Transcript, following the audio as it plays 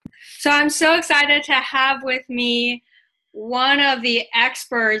So I'm so excited to have with me one of the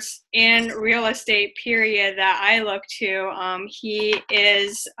experts in real estate, period, that I look to. He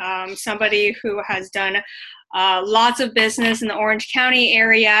is somebody who has done lots of business in the Orange County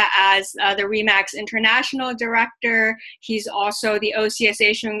area as the REMAX International Director. He's also the OC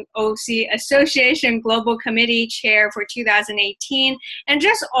Association Global Committee Chair for 2018, and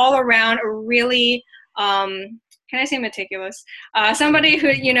just all around a really can I say meticulous? Somebody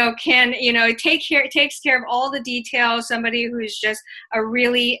who takes care of all the details. Somebody who's just a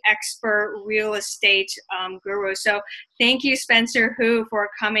really expert real estate guru. So thank you, Spencer Hu, for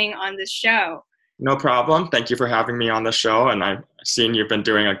coming on the show. No problem. Thank you for having me on the show. And I've seen you've been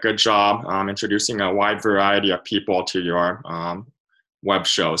doing a good job introducing a wide variety of people to your web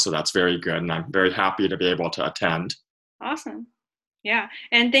show. So that's very good. And I'm very happy to be able to attend. Awesome. Yeah.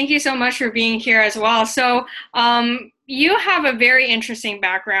 And thank you so much for being here as well. So you have a very interesting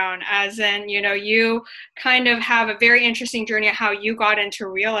background, as in, you kind of have a very interesting journey of how you got into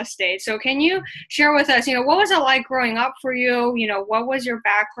real estate. So can you share with us, what was it like growing up for you? What was your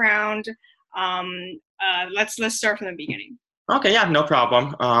background? Let's start from the beginning. Okay, yeah, no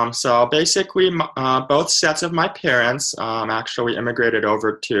problem. So basically, both sets of my parents actually immigrated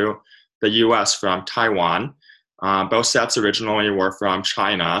over to the U.S. from Taiwan. Both sets originally were from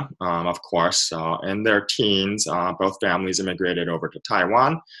China, of course. So in their teens, both families immigrated over to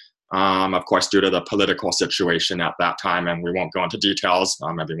Taiwan, of course, due to the political situation at that time, and we won't go into details.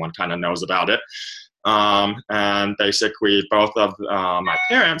 Everyone kind of knows about it. And basically, both of my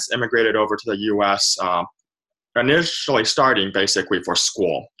parents immigrated over to the U.S., initially starting basically for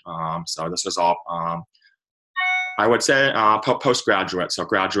school. So this was all, I would say, postgraduate, so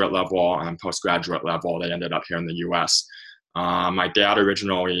graduate level and postgraduate level. They ended up here in the U.S. My dad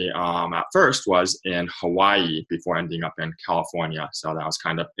originally, at first, was in Hawaii before ending up in California. So that was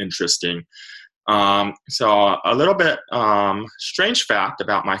kind of interesting. So a little bit strange fact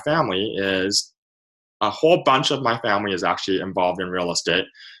about my family is a whole bunch of my family is actually involved in real estate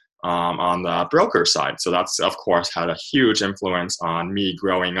on the broker side. So that's, of course, had a huge influence on me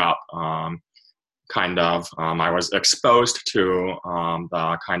growing up. I was exposed to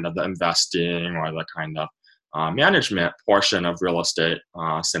the kind of the investing or the kind of management portion of real estate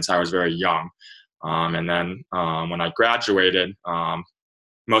since I was very young. And then when I graduated,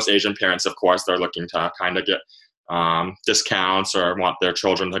 most Asian parents, of course, they're looking to kind of get discounts or want their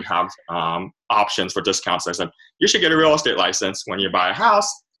children to have options for discounts. I said, you should get a real estate license when you buy a house.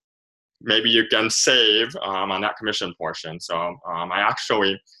 Maybe you can save on that commission portion. So I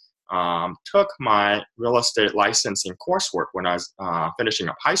actually took my real estate licensing coursework when I was finishing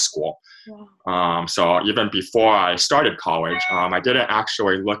up high school. Wow. So even before I started college, I didn't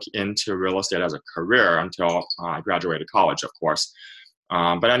actually look into real estate as a career until I graduated college, of course.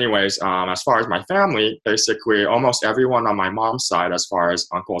 But anyways, as far as my family, basically almost everyone on my mom's side, as far as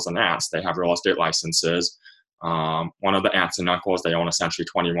uncles and aunts, they have real estate licenses. One of the aunts and uncles, they own a Century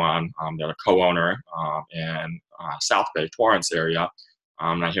 21. They're a co-owner in South Bay, Torrance area.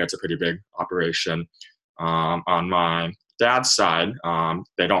 And I hear it's a pretty big operation. On my dad's side,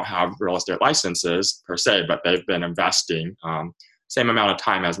 they don't have real estate licenses per se, but they've been investing same amount of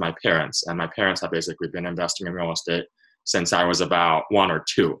time as my parents. And my parents have basically been investing in real estate since I was about 1 or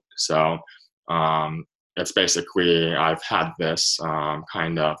 2. So it's basically, I've had this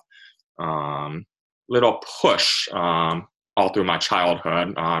kind of little push all through my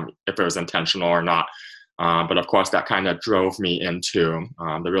childhood, if it was intentional or not. But of course, that kind of drove me into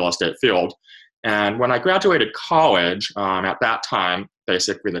the real estate field. And when I graduated college, at that time,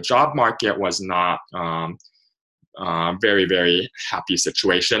 basically the job market was not very, very happy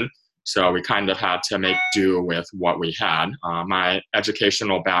situation. So we kind of had to make do with what we had. My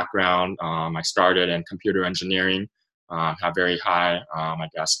educational background, I started in computer engineering, have very high,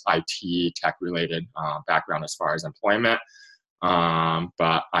 IT tech-related background as far as employment.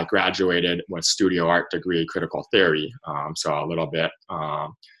 But I graduated with studio art degree, critical theory. So a little bit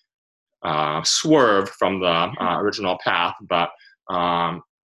swerved from the original path. But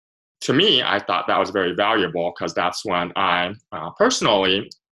to me, I thought that was very valuable because that's when I personally,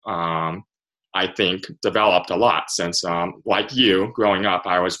 I think, developed a lot. Since, like you, growing up,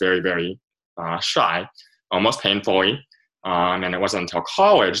 I was very, very shy, almost painfully. And it wasn't until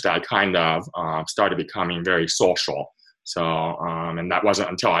college that I kind of started becoming very social. So, and that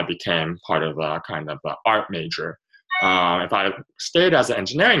wasn't until I became part of the kind of the art major. If I stayed as an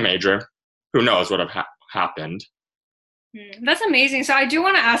engineering major, who knows what would have happened. That's amazing. So I do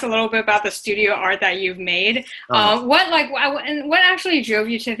want to ask a little bit about the studio art that you've made. What actually drove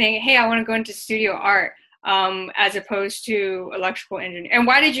you to think, hey, I want to go into studio art? as opposed to electrical engineering? And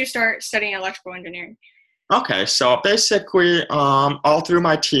why did you start studying electrical engineering? Okay, so basically, all through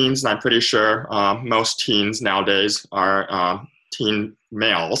my teens, and I'm pretty sure most teens nowadays are teen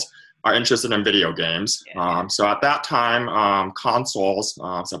males are interested in video games. Yeah. So at that time, consoles,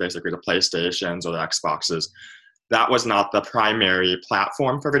 so basically the PlayStations or the Xboxes, that was not the primary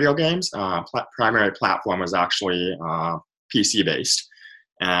platform for video games. Primary platform was actually PC based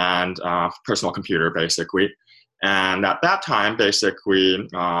and personal computer, basically. And at that time, basically,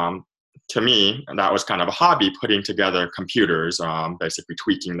 to me, that was kind of a hobby, putting together computers, basically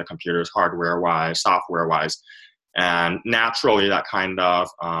tweaking the computers hardware-wise, software-wise. And naturally, that kind of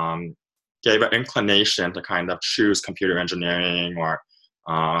gave an inclination to kind of choose computer engineering or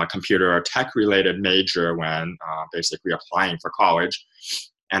a computer or tech-related major when basically applying for college.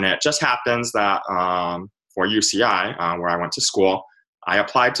 And it just happens that for UCI, where I went to school, I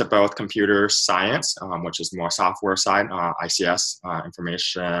applied to both computer science, which is more software side, ICS,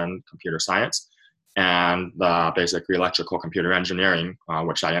 information computer science, and basically electrical computer engineering,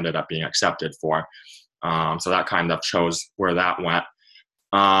 which I ended up being accepted for. So that kind of chose where that went.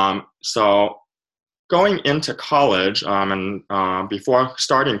 So going into college, and before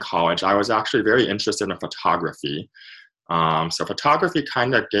starting college, I was actually very interested in photography. So photography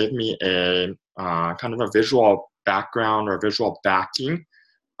kind of gave me a kind of a visual background or visual backing.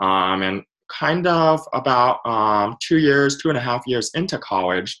 And kind of about 2.5 years into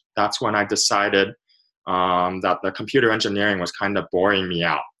college, that's when I decided that the computer engineering was kind of boring me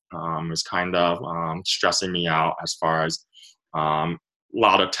out. Was kind of stressing me out as far as a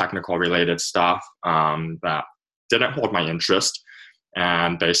lot of technical related stuff that didn't hold my interest.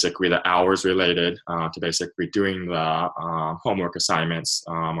 And basically the hours related to basically doing the homework assignments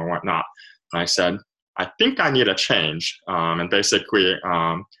or whatnot. And I said, I think I need a change. And basically,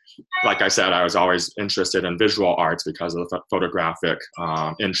 like I said, I was always interested in visual arts because of the photographic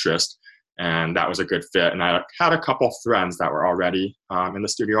interest. And that was a good fit. And I had a couple friends that were already in the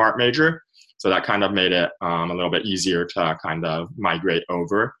studio art major. So that kind of made it a little bit easier to kind of migrate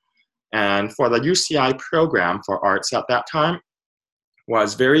over. And for the UCI program for arts at that time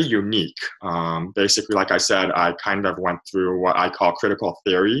was very unique. Basically, like I said, I kind of went through what I call critical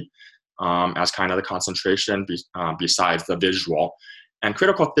theory as kind of the concentration besides the visual. And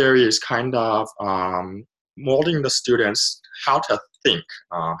critical theory is kind of molding the students how to think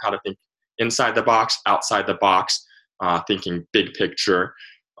inside the box, outside the box, thinking big picture,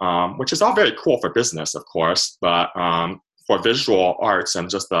 which is all very cool for business, of course, but for visual arts and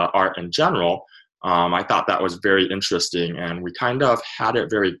just the art in general, I thought that was very interesting. And we kind of had it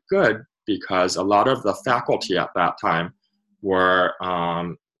very good because a lot of the faculty at that time were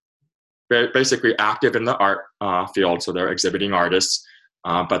basically active in the art field, so they're exhibiting artists,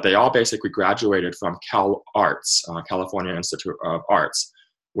 but they all basically graduated from Cal Arts, California Institute of Arts,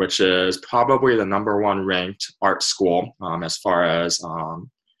 which is probably the #1 ranked art school as far as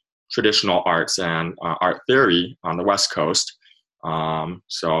traditional arts and art theory on the West Coast.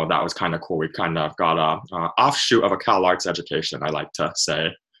 So that was kind of cool. We kind of got a offshoot of a Cal Arts education, I like to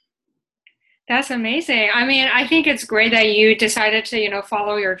say. That's amazing. I mean, I think it's great that you decided to,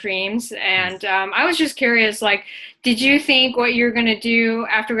 follow your dreams. And I was just curious, like, did you think what you're going to do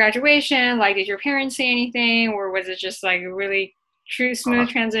after graduation? Like, did your parents say anything, or was it just like a really true, smooth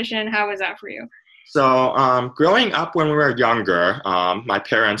transition? How was that for you? So growing up when we were younger, my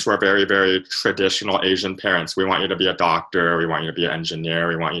parents were very, very traditional Asian parents. We want you to be a doctor. We want you to be an engineer.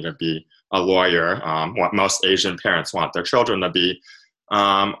 We want you to be a lawyer, what most Asian parents want their children to be.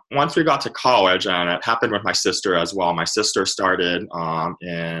 Once we got to college, and it happened with my sister as well, my sister started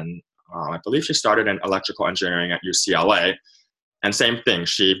I believe she started in electrical engineering at UCLA. And same thing,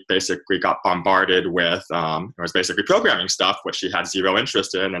 she basically got bombarded with, it was basically programming stuff, which she had zero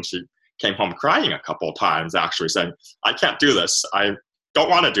interest in, and she came home crying a couple of times, actually saying, I can't do this. I don't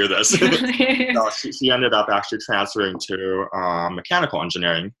want to do this. So she ended up actually transferring to mechanical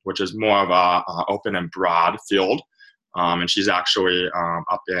engineering, which is more of a open and broad field. And she's actually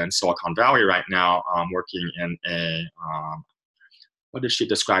up in Silicon Valley right now, working in a, what did she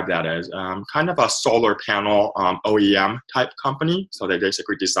describe that as? Kind of a solar panel OEM type company. So they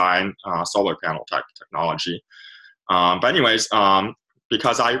basically design solar panel type technology. But anyways,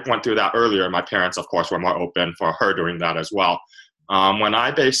 because I went through that earlier, my parents, of course, were more open for her doing that as well. When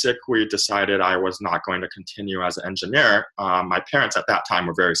I basically decided I was not going to continue as an engineer, my parents at that time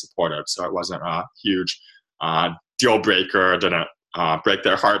were very supportive. So it wasn't a huge deal breaker, didn't break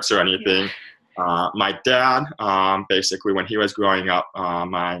their hearts or anything. My dad, basically when he was growing up,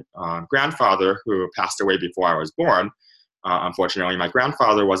 my grandfather, who passed away before I was born, unfortunately, my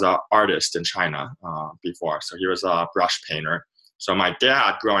grandfather was an artist in China before, so he was a brush painter. So my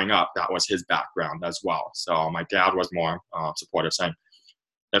dad, growing up, that was his background as well. So my dad was more supportive, saying,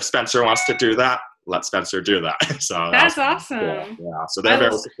 if Spencer wants to do that, let Spencer do that. So that was That's cool. awesome. Yeah, so they're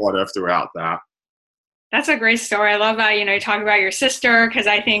very supportive throughout that. That's a great story. I love that, you talk about your sister, because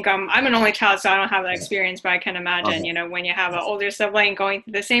I think I'm an only child, so I don't have that experience, but I can imagine, when you have an older sibling going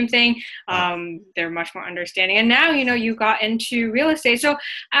through the same thing, they're much more understanding. And now, you got into real estate. So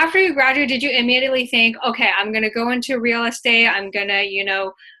after you graduated, did you immediately think, okay, I'm going to go into real estate? I'm going to,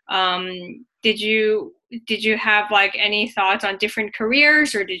 did you have like any thoughts on different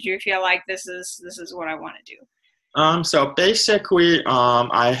careers, or did you feel like this is what I want to do? So basically,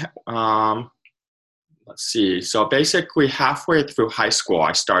 let's see. So basically, halfway through high school,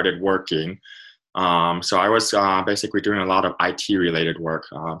 I started working. So I was basically doing a lot of IT-related work,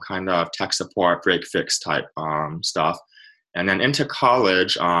 kind of tech support, break fix type stuff. And then into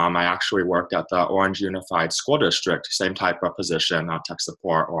college, I actually worked at the Orange Unified School District, same type of position, tech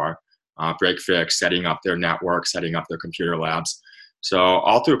support or break fix, setting up their network, setting up their computer labs. So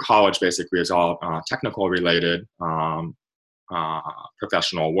all through college, basically, is all technical related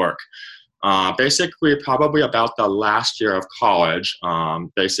professional work. Basically, probably about the last year of college,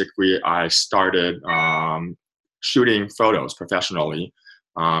 basically I started shooting photos professionally,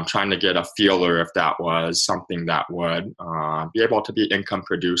 trying to get a feeler if that was something that would be able to be income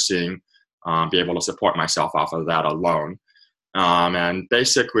producing, be able to support myself off of that alone. And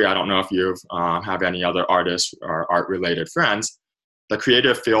basically, I don't know if you have any other artists or art-related friends, the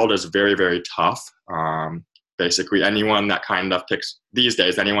creative field is very, very tough. Basically, anyone that these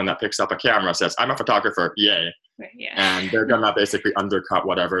days, anyone that picks up a camera says, I'm a photographer, yay. Yeah. And they're going to basically undercut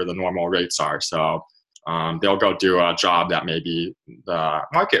whatever the normal rates are. So they'll go do a job that maybe the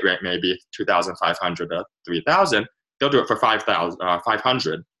market rate may be $2,500 to $3,000. They'll do it for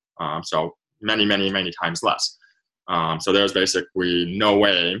 $500. So many, many, many times less. So there's basically no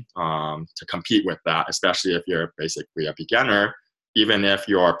way to compete with that, especially if you're basically a beginner. Even if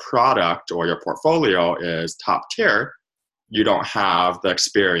your product or your portfolio is top tier, you don't have the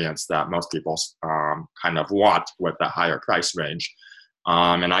experience that most people kind of want with the higher price range.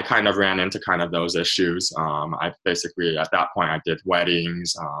 And I kind of ran into kind of those issues. I basically, at that point, I did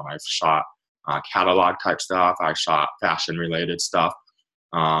weddings. I've shot catalog type stuff. I shot fashion related stuff,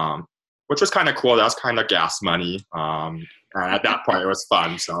 which was kind of cool. That was kind of gas money. And at that point, it was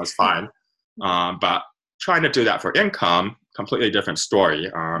fun, so it was fine. But trying to do that for income, completely different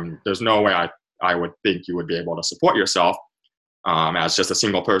story. There's no way I would think you would be able to support yourself as just a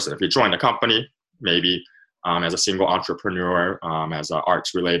single person. If you join a company, maybe as a single entrepreneur, as an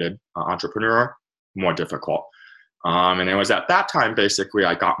arts-related entrepreneur, more difficult. And it was at that time, basically,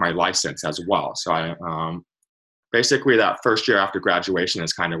 I got my license as well. So I basically that first year after graduation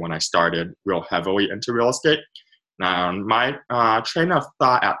is kind of when I started real heavily into real estate. Now, my train of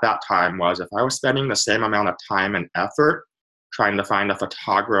thought at that time was if I was spending the same amount of time and effort trying to find a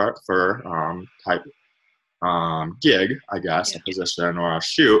photographer type gig, I guess, a position or a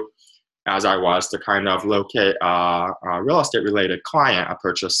shoot, as I was to kind of locate a real estate related client, a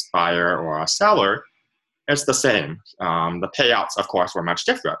purchase buyer or a seller, it's the same. The payouts, of course, were much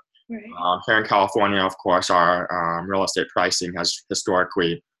different. Right. Here in California, of course, our real estate pricing has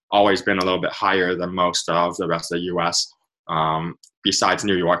historically always been a little bit higher than most of the rest of the U.S., besides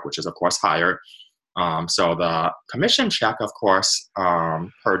New York, which is, of course, higher. So the commission check, of course,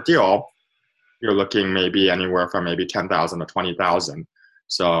 per deal, you're looking maybe anywhere from maybe $10,000 to $20,000.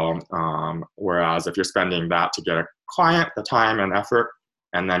 So whereas if you're spending that to get a client, the time and effort,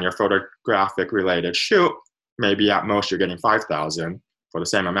 and then your photographic related shoot, maybe at most you're getting $5,000 for the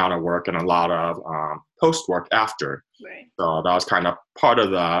same amount of work and a lot of post work after. Right. So that was kind of part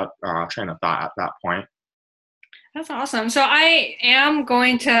of the train of thought at that point. That's awesome. So I am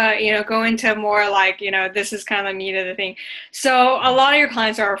going to, go into more like, this is kind of the meat of the thing. So a lot of your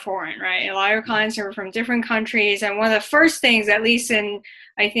clients are foreign, right? A lot of your clients are from different countries. And one of the first things, at least in,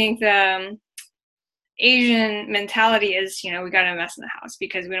 I think the Asian mentality is, we got to invest in the house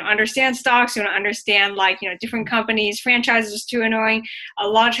because we don't understand stocks. We don't understand different companies, franchises is too annoying. A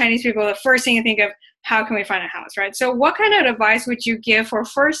lot of Chinese people, the first thing you think of, how can we find a house, right? So what kind of advice would you give for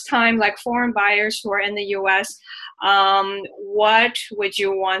first time, foreign buyers who are in the US? What would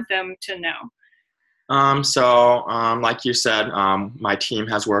you want them to know? So like you said, my team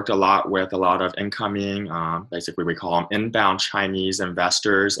has worked a lot with a lot of incoming, basically we call them inbound Chinese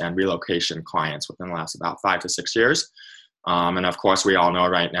investors and relocation clients within the last about 5 to 6 years. And of course, we all know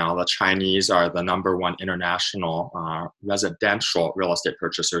right now the Chinese are the #1 international residential real estate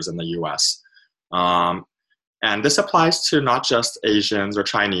purchasers in the US. And this applies to not just Asians or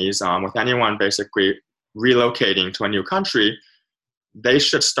Chinese. With anyone basically relocating to a new country, they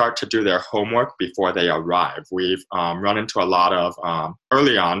should start to do their homework before they arrive. We've run into a lot of,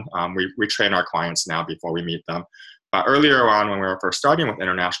 early on, we train our clients now before we meet them. But earlier on, when we were first starting with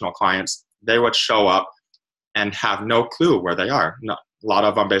international clients, they would show up and have no clue where they are. No, a lot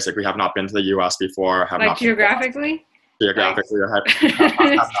of them basically have not been to the US before. Have like not geographically? Geographically, or have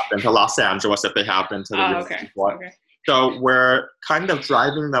not been to Los Angeles if they have been to the US okay. before. Okay. So we're kind of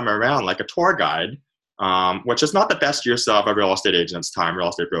driving them around like a tour guide, which is not the best use of a real estate agent's time, real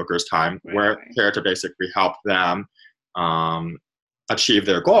estate broker's time. Right. We're here to basically help them achieve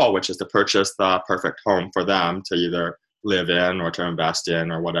their goal, which is to purchase the perfect home for them to either live in or to invest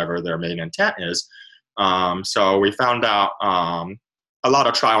in or whatever their main intent is. So we found out a lot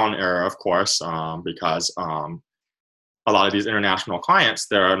of trial and error, of course, because a lot of these international clients,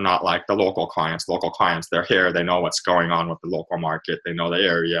 they're not like the local clients. Local clients, they're here, they know what's going on with the local market, they know the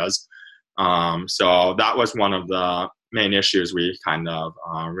areas. So that was one of the main issues we kind of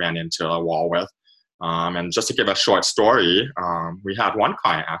ran into a wall with. And just to give a short story, we had one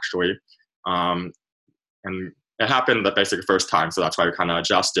client actually, and it happened the basic first time, so that's why we kind of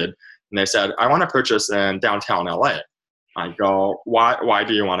adjusted. And they said, I want to purchase in downtown LA. I go, why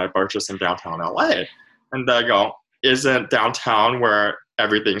do you want to purchase in downtown LA? And they go, isn't downtown where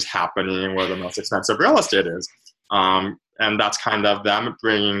everything's happening, where the most expensive real estate is? And that's kind of them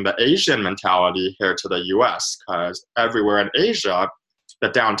bringing the Asian mentality here to the US, because everywhere in Asia, the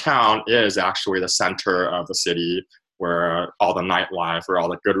downtown is actually the center of the city, where all the nightlife, where all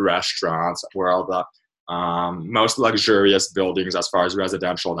the good restaurants, where all the most luxurious buildings as far as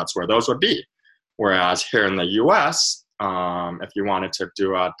residential, that's where those would be. Whereas here in the US, if you wanted to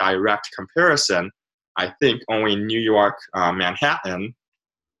do a direct comparison, I think only New York, Manhattan,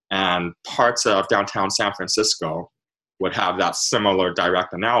 and parts of downtown San Francisco would have that similar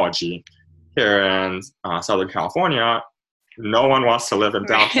direct analogy. Here in Southern California, no one wants to live in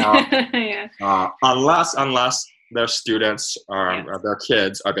downtown Yeah. unless their students or their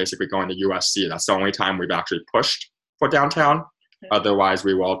kids are basically going to USC. That's the only time we've actually pushed for downtown. Otherwise,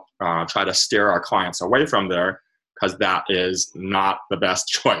 we will try to steer our clients away from there, because that is not the best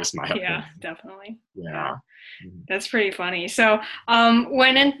choice, my opinion. Yeah, definitely. Yeah. That's pretty funny. So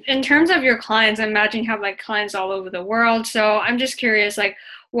when in terms of your clients, I imagine you have like clients all over the world. So I'm just curious, like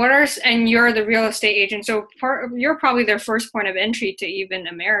and you're the real estate agent, so you're probably their first point of entry to even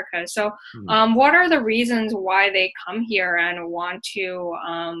America. So what are the reasons why they come here and want to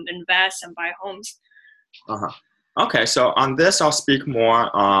invest and buy homes? Okay, so on this, I'll speak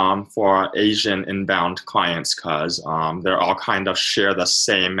more for Asian inbound clients, because they're all kind of share the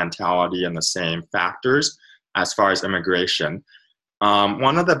same mentality and the same factors as far as immigration.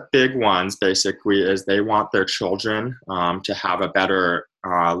 One of the big ones basically is they want their children to have a better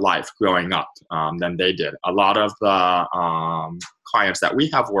life growing up than they did. A lot of the clients that we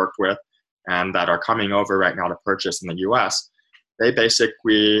have worked with and that are coming over right now to purchase in the US, they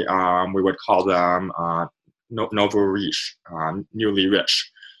basically, we would call them nouveau riche, newly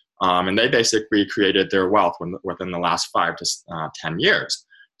rich. And they basically created their wealth within the last 5 to 10 years.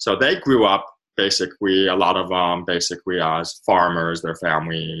 So they grew up basically, a lot of them basically as farmers, their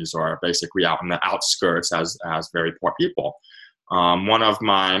families, or basically out in the outskirts as very poor people. One of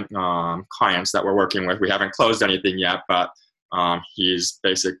my clients that we're working with, we haven't closed anything yet, but he's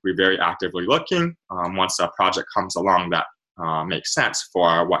basically very actively looking. Once a project comes along that makes sense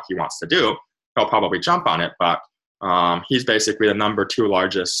for what he wants to do, he'll probably jump on it. But he's basically the number 2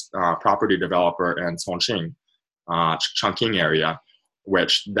 largest property developer in Chongqing, Chongqing area,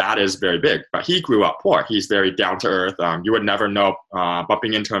 which that is very big. But he grew up poor. He's very down to earth. You would never know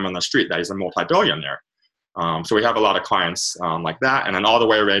bumping into him on the street that he's a multi-billionaire. So we have a lot of clients like that, and then all the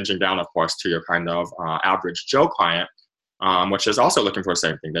way ranging down, of course, to your kind of average Joe client, which is also looking for the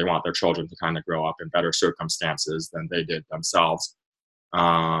same thing. They want their children to kind of grow up in better circumstances than they did themselves.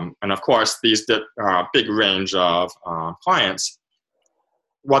 And of course, these big range of clients,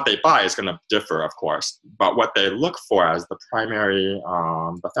 what they buy is going to differ, of course, but what they look for as the primary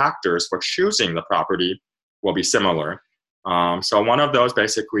the factors for choosing the property will be similar. So one of those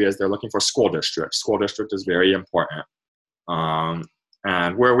basically is they're looking for school district. School district is very important.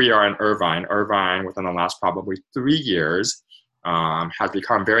 And where we are in Irvine within the last probably 3 years has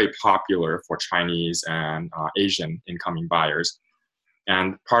become very popular for Chinese and Asian incoming buyers.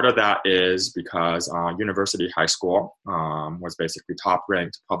 And part of that is because University High School was basically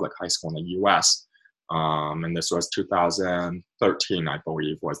top-ranked public high school in the U.S. And this was 2013, I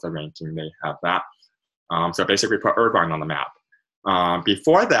believe, was the ranking they had that. So basically put Irvine on the map.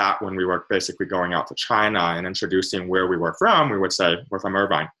 Before that, when we were basically going out to China and introducing where we were from, we would say, we're from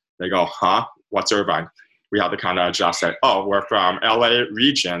Irvine. They go, huh? What's Irvine? We have to kind of adjust, say, oh, we're from LA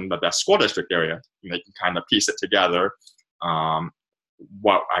region, but that's school district area. And they can kind of piece it together,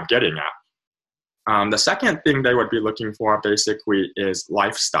 what I'm getting at. The second thing they would be looking for basically is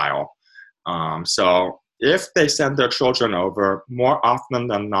lifestyle. So if they send their children over, more often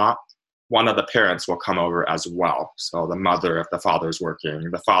than not, one of the parents will come over as well. So the mother if the father's working,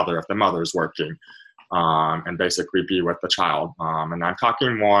 the father if the mother's working, and basically be with the child. And I'm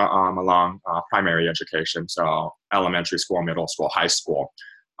talking more along primary education, so elementary school, middle school, high school.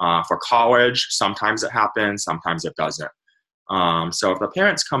 For college, sometimes it happens, sometimes it doesn't. So if the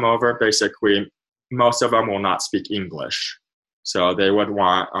parents come over, basically, most of them will not speak English. So they would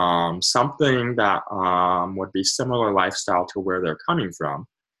want something that would be similar lifestyle to where they're coming from.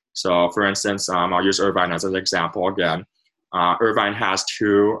 So for instance, I'll use Irvine as an example again. Irvine has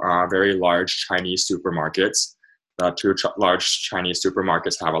two very large Chinese supermarkets. The two large Chinese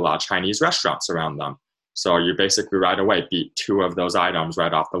supermarkets have a lot of Chinese restaurants around them. So you basically right away beat two of those items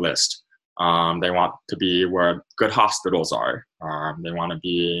right off the list. They want to be where good hospitals are. They want to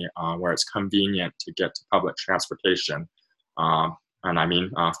be where it's convenient to get to public transportation. And I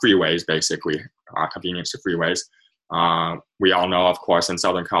mean freeways, basically, convenience to freeways. We all know, of course, in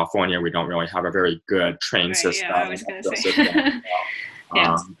Southern California, we don't really have a very good train system. Yeah, I was going to say.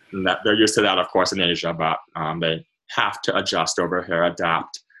 Yes. They're used to that, of course, in Asia, but they have to adjust over here,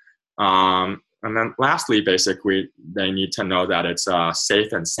 adapt. And then lastly, basically, they need to know that it's a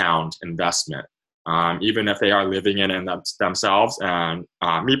safe and sound investment, even if they are living in it themselves. And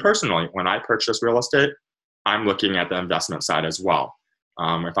me personally, when I purchase real estate, I'm looking at the investment side as well.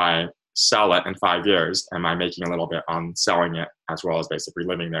 If I sell it in 5 years, am I making a little bit on selling it as well as basically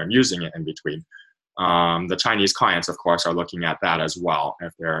living there and using it in between? The Chinese clients, of course, are looking at that as well.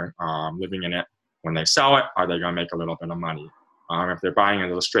 If they're living in it when they sell it, are they going to make a little bit of money? If they're buying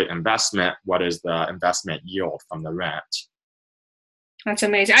it as a straight investment, what is the investment yield from the rent? That's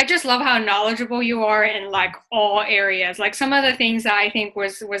amazing. I just love how knowledgeable you are in like all areas. Like some of the things that I think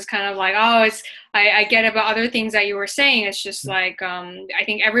was kind of like, oh, I get it, but other things that you were saying, it's just like I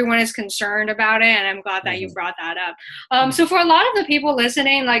think everyone is concerned about it, and I'm glad that you brought that up. So for a lot of the people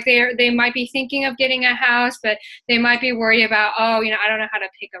listening, like they might be thinking of getting a house, but they might be worried about, oh, I don't know how to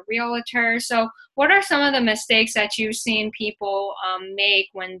pick a realtor. So what are some of the mistakes that you've seen people make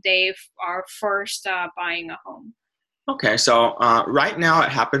when they are first buying a home? Okay, so right now it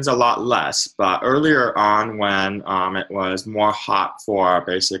happens a lot less, but earlier on when it was more hot for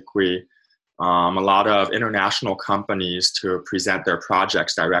basically a lot of international companies to present their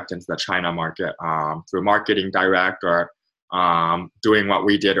projects direct into the China market through marketing direct or doing what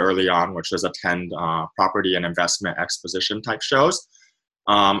we did early on, which was attend property and investment exposition type shows.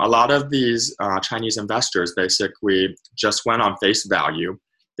 A lot of these Chinese investors basically just went on face value.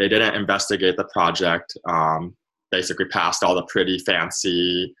 They didn't investigate the project. Basically passed all the pretty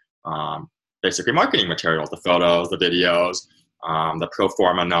fancy, basically marketing materials, the photos, the videos, the pro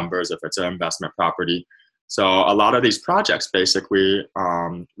forma numbers if it's an investment property. So a lot of these projects, basically,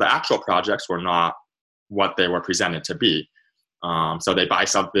 the actual projects were not what they were presented to be. So they buy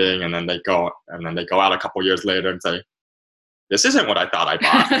something and then they go out a couple years later and say, this isn't what I thought I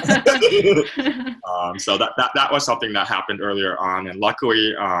bought. So that was something that happened earlier on, and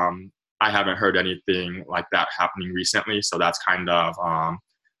luckily, I haven't heard anything like that happening recently, so that's kind of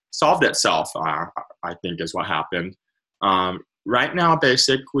solved itself, I think is what happened. Right now,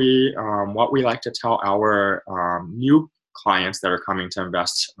 basically, what we like to tell our new clients that are coming to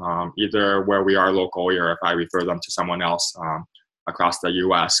invest, either where we are locally or if I refer them to someone else across the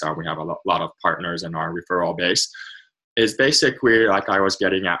US, we have a lot of partners in our referral base, is basically, like I was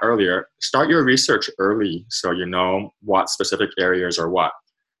getting at earlier, start your research early so you know what specific areas are what.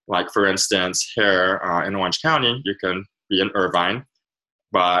 Like, for instance, here in Orange County, you can be in Irvine,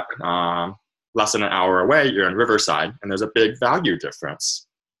 but less than an hour away, you're in Riverside, and there's a big value difference.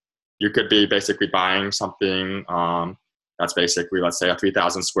 You could be basically buying something that's basically, let's say, a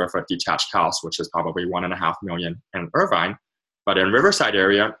 3,000 square foot detached house, which is probably $1.5 million in Irvine, but in Riverside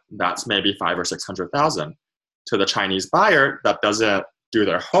area, that's maybe $500,000 or $600,000. To the Chinese buyer that doesn't do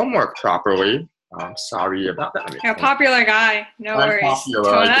their homework properly, sorry about that. You're a popular guy. No worries. Popular,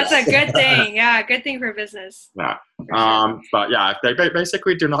 so that's a good thing. Yeah, good thing for business. Yeah. Sure. But yeah, if they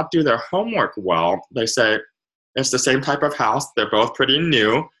basically do not do their homework well, they say it's the same type of house. They're both pretty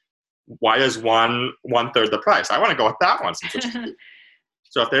new. Why is one third the price? I want to go with that one since it's cheap.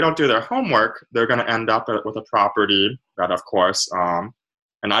 So if they don't do their homework, they're going to end up with a property that, of course,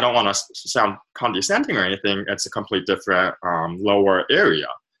 And I don't want to sound condescending or anything. It's a complete different lower area.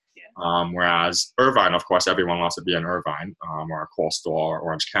 Whereas Irvine, of course, everyone wants to be in Irvine or Coastal or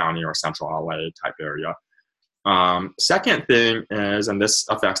Orange County or Central LA type area. Second thing is, and this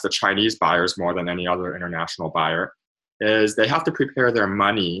affects the Chinese buyers more than any other international buyer, is they have to prepare their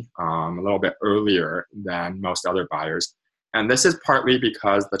money a little bit earlier than most other buyers. And this is partly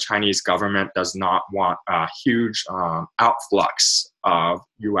because the Chinese government does not want a huge outflux of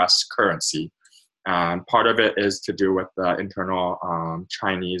US currency. And part of it is to do with the internal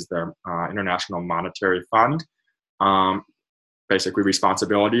Chinese, the International Monetary Fund. Basically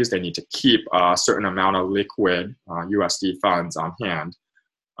responsibilities. They need to keep a certain amount of liquid USD funds on hand.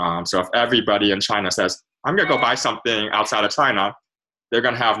 So if everybody in China says, I'm going to go buy something outside of China, they're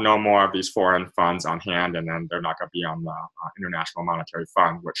going to have no more of these foreign funds on hand, and then they're not going to be on the International Monetary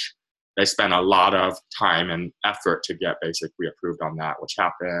Fund, which they spend a lot of time and effort to get basically approved on that, which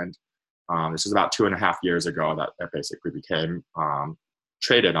happened. This was about 2.5 years ago that basically became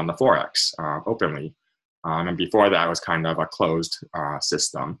traded on the Forex openly. And before that, it was kind of a closed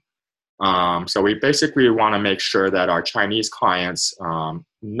system. So we basically want to make sure that our Chinese clients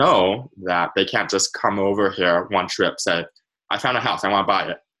know that they can't just come over here one trip, say, I found a house, I want to buy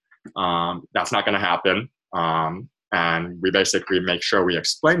it. That's not going to happen. And we basically make sure we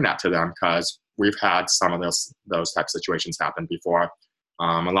explain that to them, because we've had some of those type of situations happen before.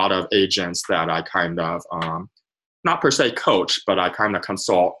 A lot of agents that I kind of not per se coach, but I kind of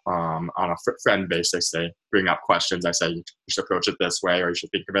consult on a friend basis. They bring up questions. I say, you should approach it this way, or you should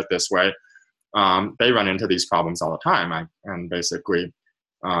think of it this way. They run into these problems all the time. And basically,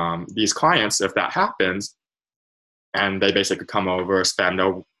 these clients, if that happens, and they basically come over, spend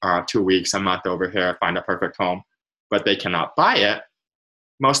 2 weeks, a month over here, find a perfect home, but they cannot buy it,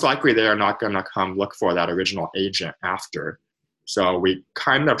 most likely they are not going to come look for that original agent after. So we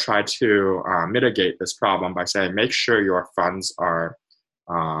kind of try to mitigate this problem by saying, make sure your funds are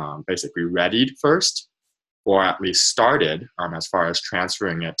basically readied first, or at least started as far as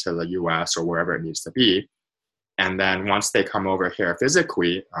transferring it to the US or wherever it needs to be. And then once they come over here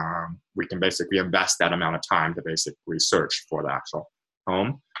physically, we can basically invest that amount of time to basically search for the actual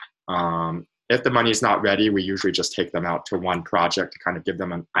home. If the money is not ready, we usually just take them out to one project to kind of give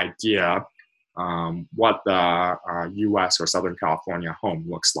them an idea what the US or Southern California home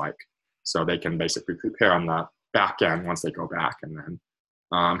looks like. So they can basically prepare on the back end once they go back. And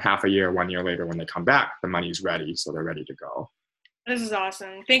then half a year, 1 year later, when they come back, the money's ready, so they're ready to go. This is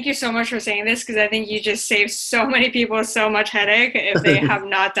awesome. Thank you so much for saying this, because I think you just saved so many people so much headache if they have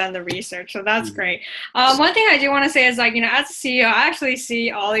not done the research. So that's great. One thing I do want to say is, like, as a CEO, I actually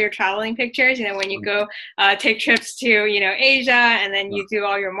see all your traveling pictures. When you go take trips to, Asia, and then you do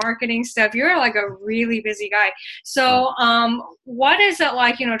all your marketing stuff, you're like a really busy guy. So what is it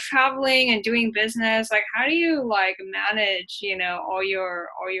like, traveling and doing business? Like, how do you manage, all your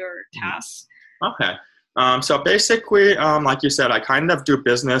tasks? Okay. So basically, like you said, I kind of do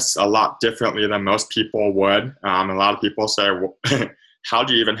business a lot differently than most people would. A lot of people say, well, how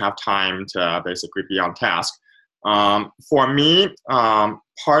do you even have time to basically be on task? For me,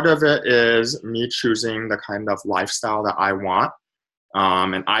 part of it is me choosing the kind of lifestyle that I want.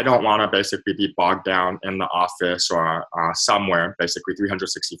 And I don't want to basically be bogged down in the office or somewhere basically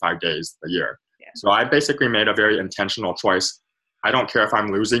 365 days a year. Yeah. So I basically made a very intentional choice. I don't care if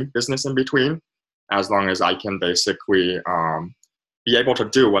I'm losing business in between, as long as I can basically be able to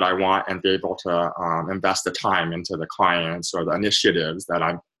do what I want and be able to invest the time into the clients or the initiatives that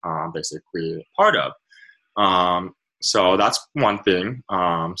I'm basically part of. So that's one thing.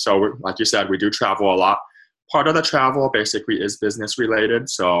 So like you said, we do travel a lot. Part of the travel basically is business related,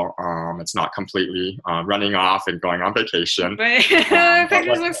 so it's not completely running off and going on vacation. But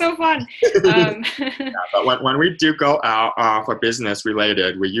pictures look so fun. Yeah, but when we do go out for business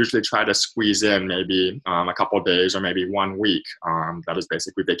related, we usually try to squeeze in maybe a couple of days or maybe 1 week that is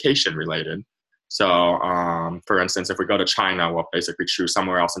basically vacation related. So for instance, if we go to China, we'll basically choose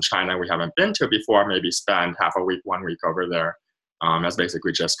somewhere else in China we haven't been to before, maybe spend half a week, 1 week over there as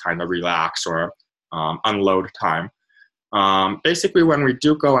basically just kind of relax or unload time. Basically, when we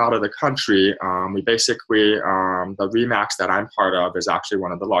do go out of the country, we basically, the REMAX that I'm part of is actually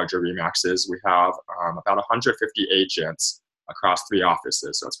one of the larger REMAXs. We have about 150 agents across 3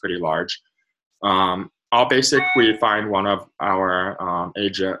 offices, so it's pretty large. I'll basically find one of our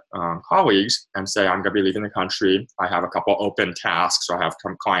agent colleagues and say, I'm going to be leaving the country. I have a couple open tasks, or I have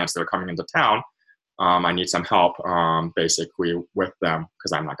some clients that are coming into town. I need some help basically with them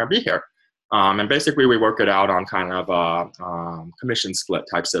because I'm not going to be here. And basically, we work it out on kind of a commission split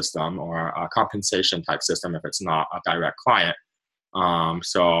type system or a compensation type system if it's not a direct client.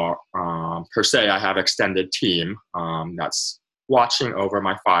 Per se, I have extended team that's watching over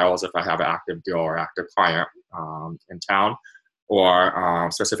my files if I have an active deal or active client in town, or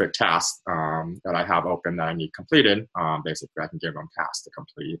specific tasks that I have open that I need completed. Basically, I can give them tasks to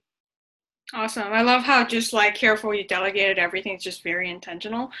complete. Awesome. I love how just like careful you delegated everything. It's just very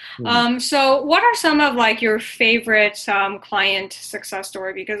intentional. Mhm. So what are some of like your favorite client success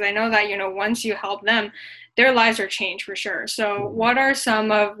story? Because I know that, once you help them, their lives are changed for sure. So Mhm. what are some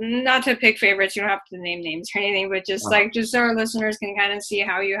of, not to pick favorites, you don't have to name names or anything, but just Uh-huh. like, just so our listeners can kind of see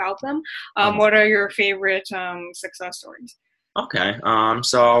how you help them. Uh-huh. What are your favorite success stories? Okay.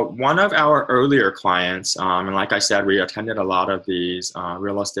 So one of our earlier clients, and like I said, we attended a lot of these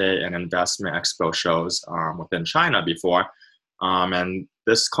real estate and investment expo shows within China before. And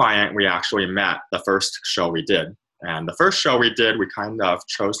this client, we actually met the first show we did. And the first show we did, we kind of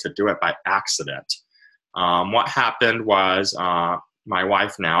chose to do it by accident. What happened was my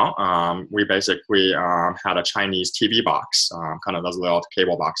wife now, we basically had a Chinese TV box, kind of those little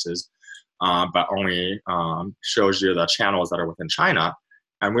cable boxes, but only shows you the channels that are within China.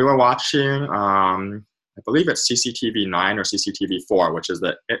 And we were watching, I believe it's CCTV 9 or CCTV 4, which is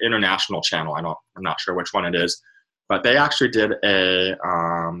the international channel. I'm not sure which one it is, but they actually did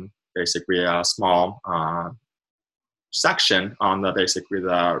basically a small section on basically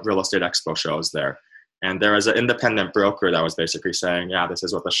the real estate expo shows there. And there was an independent broker that was basically saying, yeah, this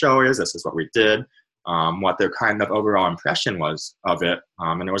is what the show is, this is what we did, what their kind of overall impression was of it.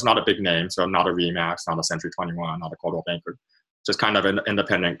 And it was not a big name, so not a Remax, not a Century 21, not a Coldwell Banker, just kind of an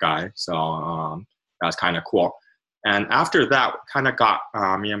independent guy. So that was kind of cool. And after that, kind of got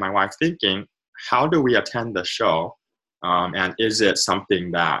me and my wife thinking, how do we attend the show? And is it something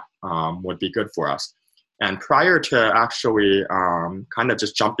that would be good for us? And prior to actually kind of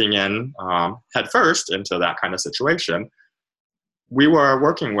just jumping in head first into that kind of situation, we were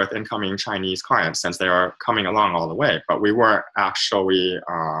working with incoming Chinese clients since they are coming along all the way, but we weren't actually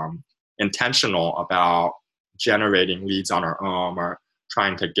intentional about generating leads on our own or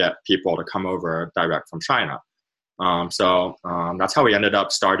trying to get people to come over direct from China. That's how we ended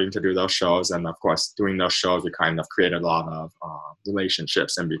up starting to do those shows. And of course, doing those shows, we kind of created a lot of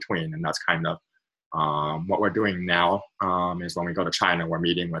relationships in between. And that's kind of what we're doing now is when we go to China, we're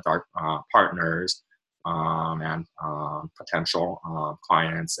meeting with our partners and potential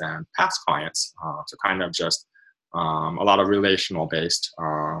clients and past clients. So kind of just a lot of relational based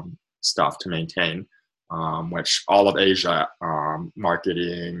stuff to maintain, which all of Asia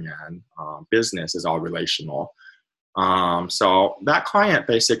marketing and business is all relational. So that client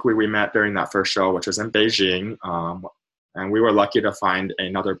basically we met during that first show, which was in Beijing. And we were lucky to find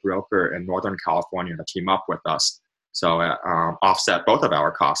another broker in Northern California to team up with us. So it offset both of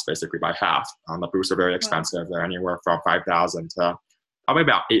our costs basically by half. The booths are very expensive. They're anywhere from 5,000 to probably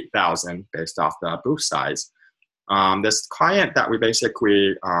about 8,000 based off the booth size. This client that we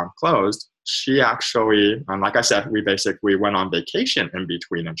basically closed, she actually, like I said, we basically went on vacation in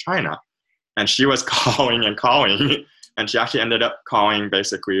between in China. And she was calling and calling. And she actually ended up calling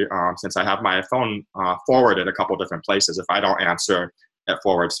basically, since I have my phone forwarded a couple different places, if I don't answer, it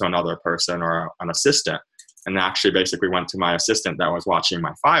forwards to another person or an assistant. And actually basically went to my assistant that was watching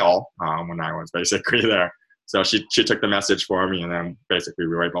my file when I was basically there. So she took the message for me, and then basically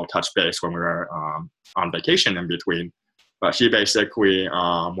we were able to touch base when we were on vacation in between. But she basically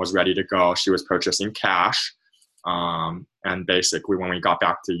was ready to go. She was purchasing cash. And basically when we got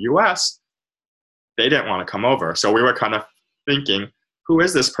back to the US, they didn't want to come over. So we were kind of thinking, who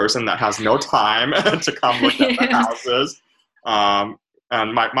is this person that has no time to come look at the houses? And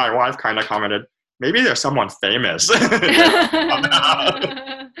my wife kind of commented, maybe there's someone famous.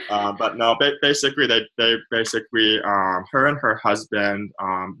 But no, basically they basically, her and her husband,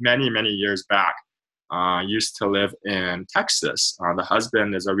 many years back, used to live in Texas. The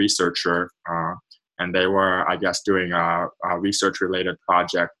husband is a researcher, and they were, I guess, doing a research-related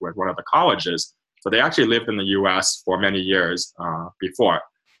project with one of the colleges. So they actually lived in the U.S. for many years before.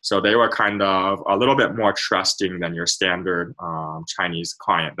 So they were kind of a little bit more trusting than your standard Chinese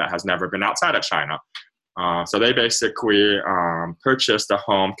client that has never been outside of China. So they basically purchased a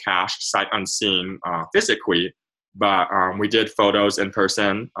home cash, sight unseen, physically, but we did photos in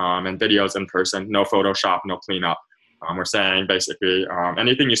person and videos in person, no Photoshop, no cleanup. We're saying basically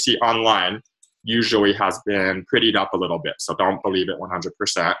anything you see online usually has been prettied up a little bit, so don't believe it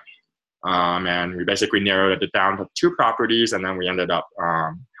 100%. And we basically narrowed it down to 2 properties, and then we ended up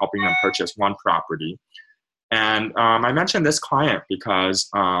helping them purchase 1 property. And I mentioned this client because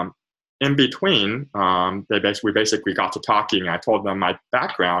in between, we basically got to talking. I told them my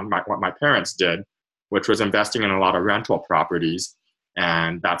background, what my parents did, which was investing in a lot of rental properties.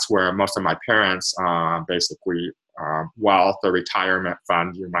 And that's where most of my parents basically, wealth, the retirement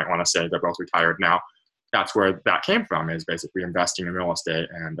fund, you might want to say they're both retired now. That's where that came from, is basically investing in real estate,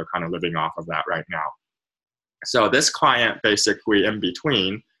 and they're kind of living off of that right now. So this client, basically in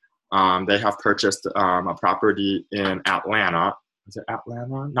between, they have purchased a property in Atlanta. Is it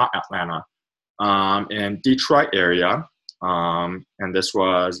Atlanta? Not Atlanta. In Detroit area. And this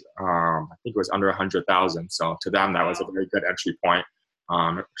was, I think it was under 100,000. So to them, that was a very good entry point,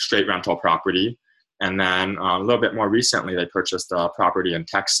 straight rental property. And then a little bit more recently, they purchased a property in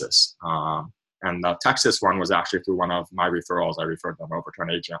Texas. And the Texas one was actually through one of my referrals. I referred them over to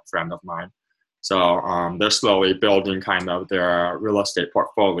an agent friend of mine. So they're slowly building kind of their real estate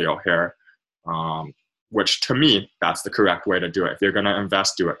portfolio here, which to me, that's the correct way to do it. If you're going to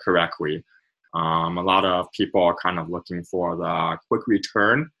invest, do it correctly. A lot of people are kind of looking for the quick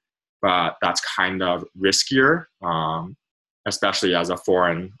return, but that's kind of riskier, especially as a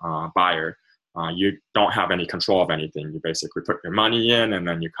foreign buyer. You don't have any control of anything. You basically put your money in, and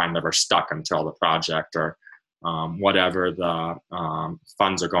then you kind of are stuck until the project or whatever the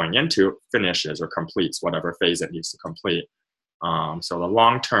funds are going into finishes or completes whatever phase it needs to complete. So the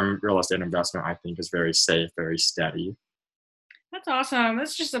long-term real estate investment, I think, is very safe, very steady. That's awesome.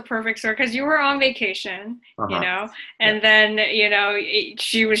 That's just a perfect story, because you were on vacation, and then,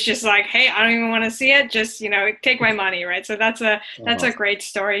 she was just like, hey, I don't even want to see it. Just, take my money. Right. So that's a great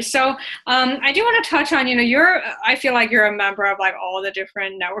story. So I do want to touch on, I feel like you're a member of like all the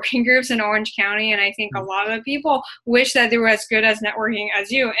different networking groups in Orange County. And I think a lot of people wish that they were as good as networking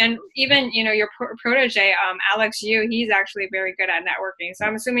as you. And even, your protege, Alex Yu, he's actually very good at networking. So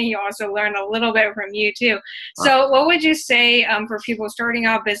I'm assuming he also learned a little bit from you too. So what would you say, for people starting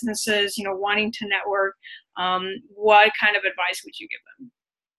out businesses, wanting to network, what kind of advice would you give them?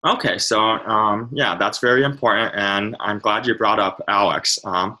 Okay, so yeah, that's very important, and I'm glad you brought up Alex.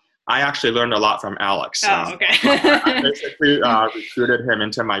 I actually learned a lot from Alex. Oh, okay. I basically recruited him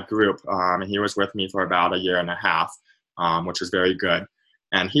into my group, and he was with me for about a year and a half, which was very good.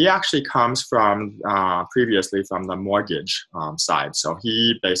 And he actually comes from previously from the mortgage side, so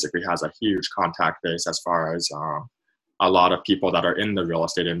he basically has a huge contact base as far as a lot of people that are in the real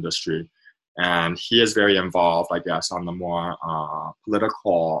estate industry. And he is very involved, I guess, on the more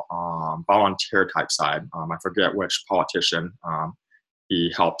political volunteer type side. I forget which politician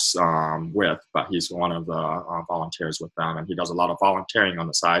he helps with, but he's one of the volunteers with them. And he does a lot of volunteering on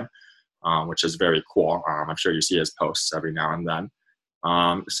the side, which is very cool. I'm sure you see his posts every now and then.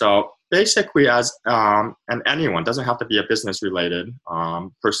 So basically, and anyone, doesn't have to be a business related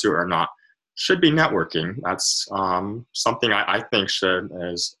pursuit or not, should be networking. That's something I think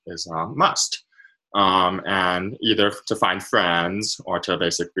is a must. And either to find friends, or to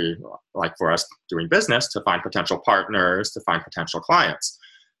basically, like for us doing business, to find potential partners, to find potential clients.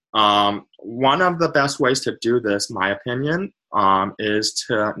 One of the best ways to do this, my opinion, is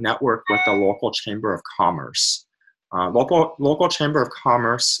to network with the local chamber of commerce. Local chamber of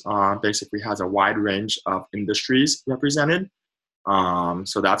commerce basically has a wide range of industries represented.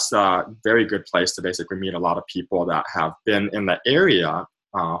 So that's a very good place to basically meet a lot of people that have been in the area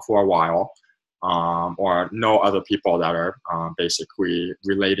for a while, or know other people that are basically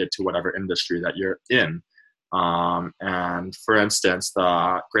related to whatever industry that you're in. And for instance,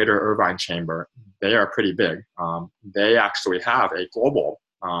 the Greater Irvine Chamber, they are pretty big. They actually have a global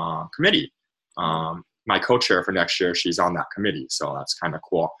committee. My co-chair for next year, she's on that committee, so that's kind of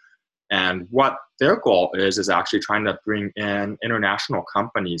cool. And what their goal is actually trying to bring in international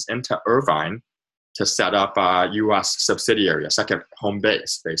companies into Irvine to set up a U.S. subsidiary, a second home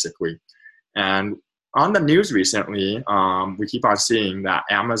base, basically. And on the news recently, we keep on seeing that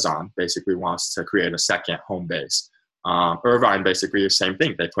Amazon basically wants to create a second home base. Irvine, basically the same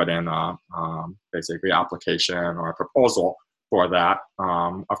thing. They put in basically application or a proposal for that.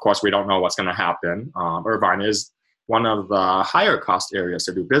 Of course, we don't know what's going to happen. Irvine is one of the higher cost areas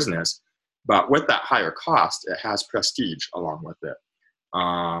to do business, but with that higher cost, it has prestige along with it.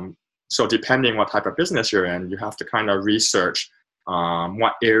 So depending what type of business you're in, you have to kind of research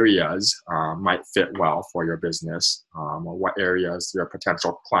what areas might fit well for your business, or what areas your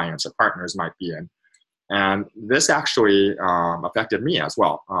potential clients or partners might be in. And this actually affected me as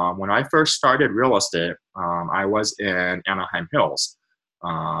well. When I first started real estate, I was in Anaheim Hills,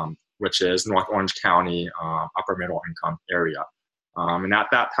 which is North Orange County, upper middle income area. And at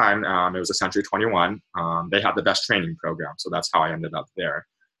that time, it was a Century 21. They had the best training program, so that's how I ended up there.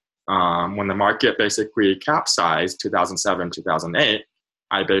 When the market basically capsized, 2007, 2008,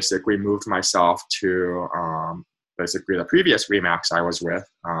 I basically moved myself to basically the previous RE/MAX I was with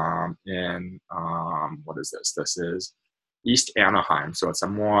in, what is this? This is East Anaheim. So it's a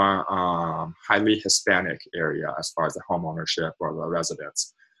more highly Hispanic area as far as the home ownership or the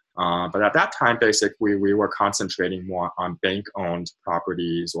residents. But at that time, basically, we were concentrating more on bank-owned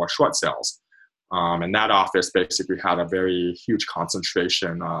properties or short sales. And that office basically had a very huge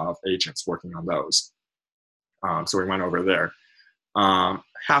concentration of agents working on those. So we went over there.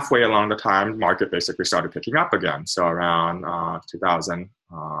 Halfway along the time, market basically started picking up again. So around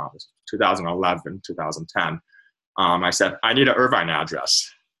 2011, 2010, I said, I need an Irvine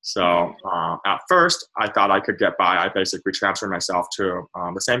address. So at first, I thought I could get by. I basically transferred myself to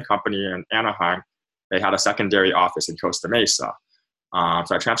the same company in Anaheim. They had a secondary office in Costa Mesa.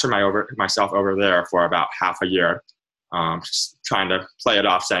 So I transferred myself over there for about half a year, just trying to play it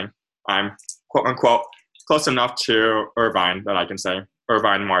off, saying I'm, quote unquote, close enough to Irvine that I can say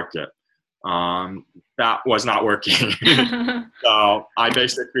Irvine market. That was not working. So I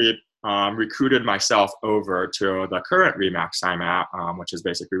basically recruited myself over to the current RE/MAX I'm at, which is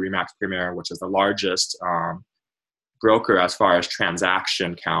basically RE/MAX Premier, which is the largest broker as far as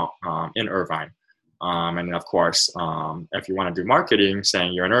transaction count in Irvine. And of course, if you want to do marketing,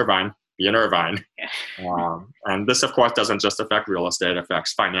 saying you're in Irvine, be in Irvine. And this, of course, doesn't just affect real estate, it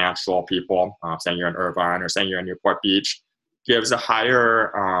affects financial people. Saying you're in Irvine or saying you're in Newport Beach gives a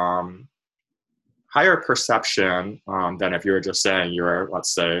higher perception than if you were just saying you're,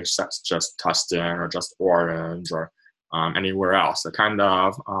 let's say, just Tustin or just Orange or anywhere else. It kind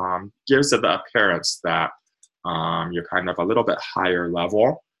of gives it the appearance that you're kind of a little bit higher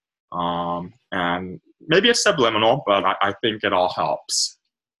level. And maybe it's subliminal, but I think it all helps.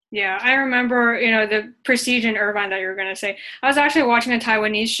 Yeah, I remember, the prestige in Irvine that you were going to say. I was actually watching a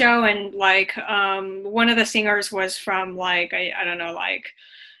Taiwanese show, and one of the singers was from I don't know,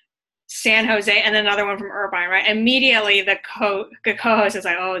 San Jose, and then another one from Irvine, right? Immediately the co-host is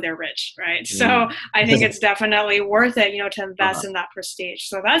like, oh, they're rich, right? So I think it's definitely worth it, to invest in that prestige.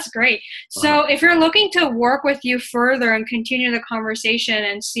 So that's great. So if you're looking to work with you further and continue the conversation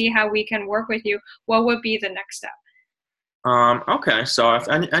and see how we can work with you, what would be the next step? Okay, so if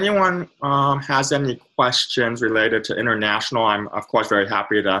anyone has any questions related to international, I'm of course very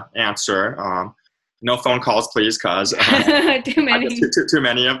happy to answer. No phone calls, please, because too many. Too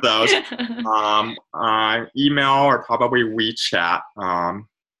many of those. Email or probably WeChat,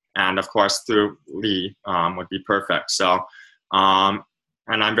 and of course through Lee would be perfect. So, and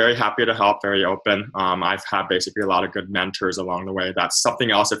I'm very happy to help, very open. I've had basically a lot of good mentors along the way. That's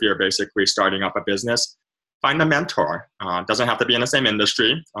something else if you're basically starting up a business. Find a mentor. Doesn't have to be in the same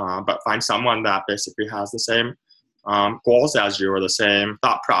industry, but find someone that basically has the same goals as you or the same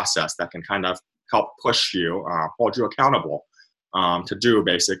thought process that can kind of help push you, hold you accountable to do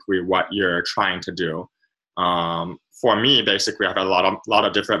basically what you're trying to do. For me, basically, I've had a lot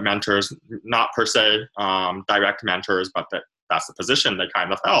of different mentors, not per se direct mentors, but that's the position they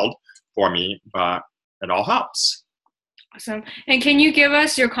kind of held for me, but it all helps. Awesome. And can you give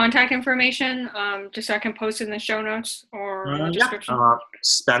us your contact information just so I can post it in the show notes or in the description?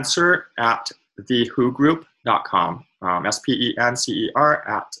 Spencer at thewhogroup.com. SPENCER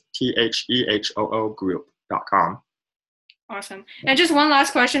at THEHOO group.com. Awesome. And just one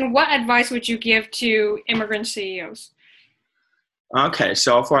last question. What advice would you give to immigrant CEOs? Okay,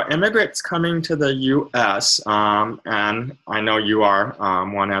 so for immigrants coming to the U.S., and I know you are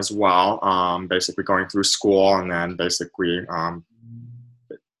one as well, basically going through school and then basically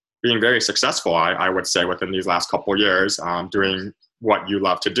being very successful, I would say, within these last couple of years, doing what you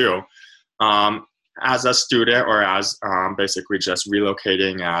love to do. As a student or as basically just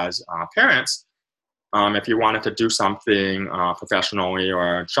relocating as parents, if you wanted to do something professionally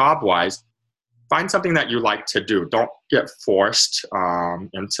or job-wise, find something that you like to do. Don't get forced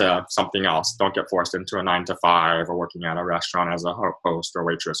into something else. Don't get forced into a 9-to-5 or working at a restaurant as a host or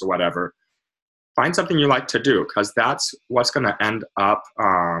waitress or whatever. Find something you like to do, because that's what's going to end up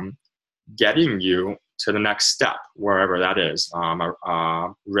getting you to the next step, wherever that is.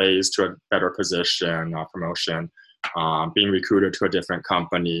 Raise to a better position, promotion, being recruited to a different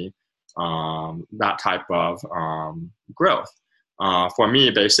company, that type of growth. For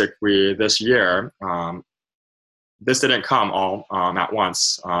me, basically, this year, this didn't come all at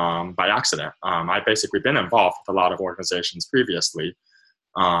once by accident. I've basically been involved with a lot of organizations previously,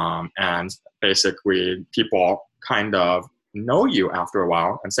 and basically people kind of know you after a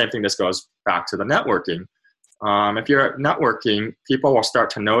while. And same thing, this goes back to the networking. If you're networking, people will start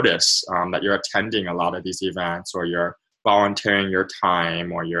to notice that you're attending a lot of these events, or you're volunteering your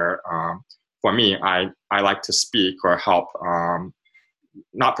time, or you're for me, I like to speak or help,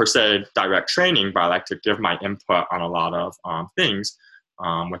 not per se direct training, but I like to give my input on a lot of things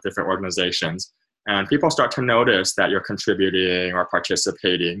with different organizations. and people start to notice that you're contributing or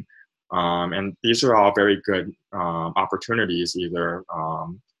participating. And these are all very good opportunities, either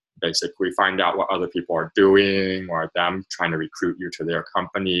basically find out what other people are doing or them trying to recruit you to their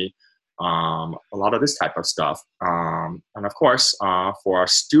company. A lot of this type of stuff. And of course, for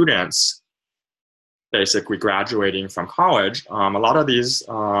students basically graduating from college, a lot of these,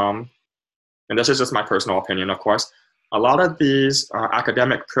 and this is just my personal opinion, of course, a lot of these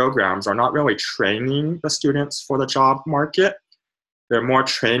academic programs are not really training the students for the job market. They're more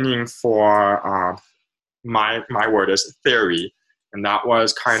training for, my word is theory. And that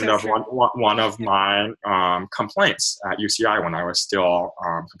was kind of one of my complaints at UCI when I was still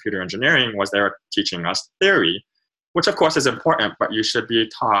computer engineering, was they were teaching us theory, which of course is important, but you should be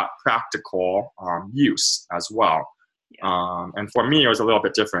taught practical use as well. Yeah. And for me, it was a little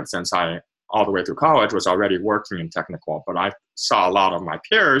bit different, since I, all the way through college, was already working in technical, but I saw a lot of my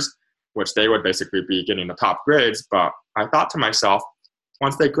peers, which they would basically be getting the top grades. But I thought to myself,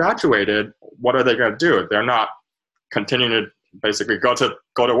 once they graduated, what are they going to do? They're not continuing to basically go to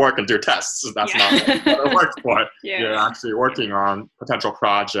work and do tests. That's not what it works for. Yeah. You're actually working on potential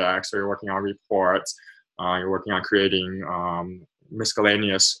projects, or you're working on reports, you're working on creating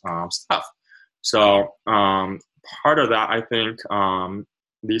miscellaneous stuff. So part of that, I think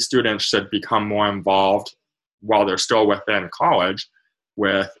these students should become more involved while they're still within college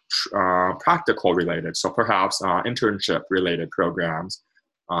with practical related, so perhaps internship related programs.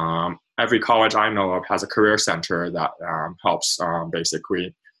 Every college I know of has a career center that helps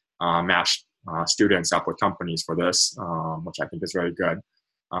basically match students up with companies for this, which I think is very good.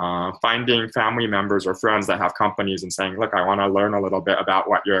 Finding family members or friends that have companies and saying, look, I want to learn a little bit about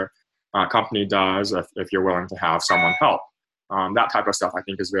what your company does, if you're willing to have someone help. That type of stuff I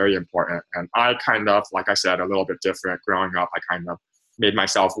think is very important. And I kind of, like I said, a little bit different. Growing up, I kind of made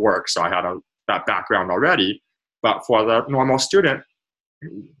myself work, so I had that background already. But for the normal student,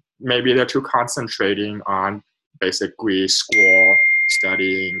 maybe they're too concentrating on basically school,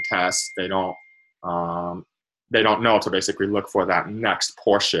 studying, tests. They don't know to basically look for that next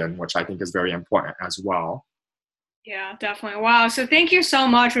portion, which I think is very important as well. Yeah, definitely. Wow. So thank you so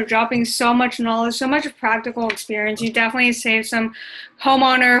much for dropping so much knowledge, so much practical experience. You definitely saved some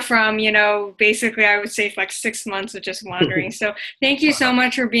homeowner from, basically I would say like 6 months of just wandering. So thank you so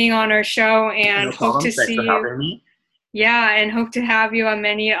much for being on our show, and hope to see you. Thanks for having me. Yeah, and hope to have you on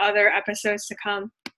many other episodes to come.